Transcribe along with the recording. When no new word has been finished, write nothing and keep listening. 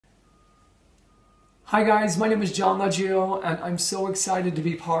Hi guys, my name is John Leggio and I'm so excited to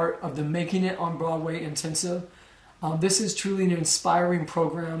be part of the Making It on Broadway Intensive. This is truly an inspiring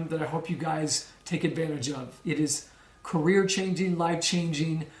program that I hope you guys take advantage of. It is career-changing,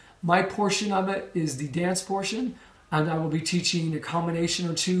 life-changing. My portion of it is the dance portion, and I will be teaching a combination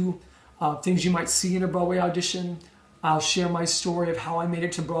or two of things you might see in a Broadway audition. I'll share my story of how I made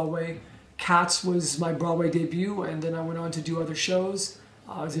it to Broadway. Cats was my Broadway debut, and then I went on to do other shows.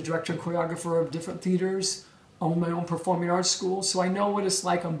 I was a director and choreographer of different theaters, owned my own performing arts school, so I know what it's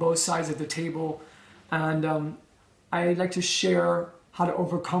like on both sides of the table. And I'd like to share how to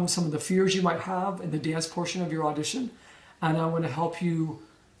overcome some of the fears you might have in the dance portion of your audition. And I want to help you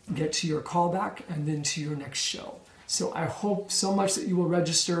get to your callback and then to your next show. So I hope so much that you will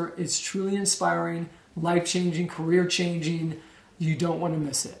register. It's truly inspiring, life-changing, career-changing. You don't want to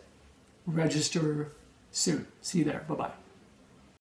miss it. Register soon. See you there. Bye-bye.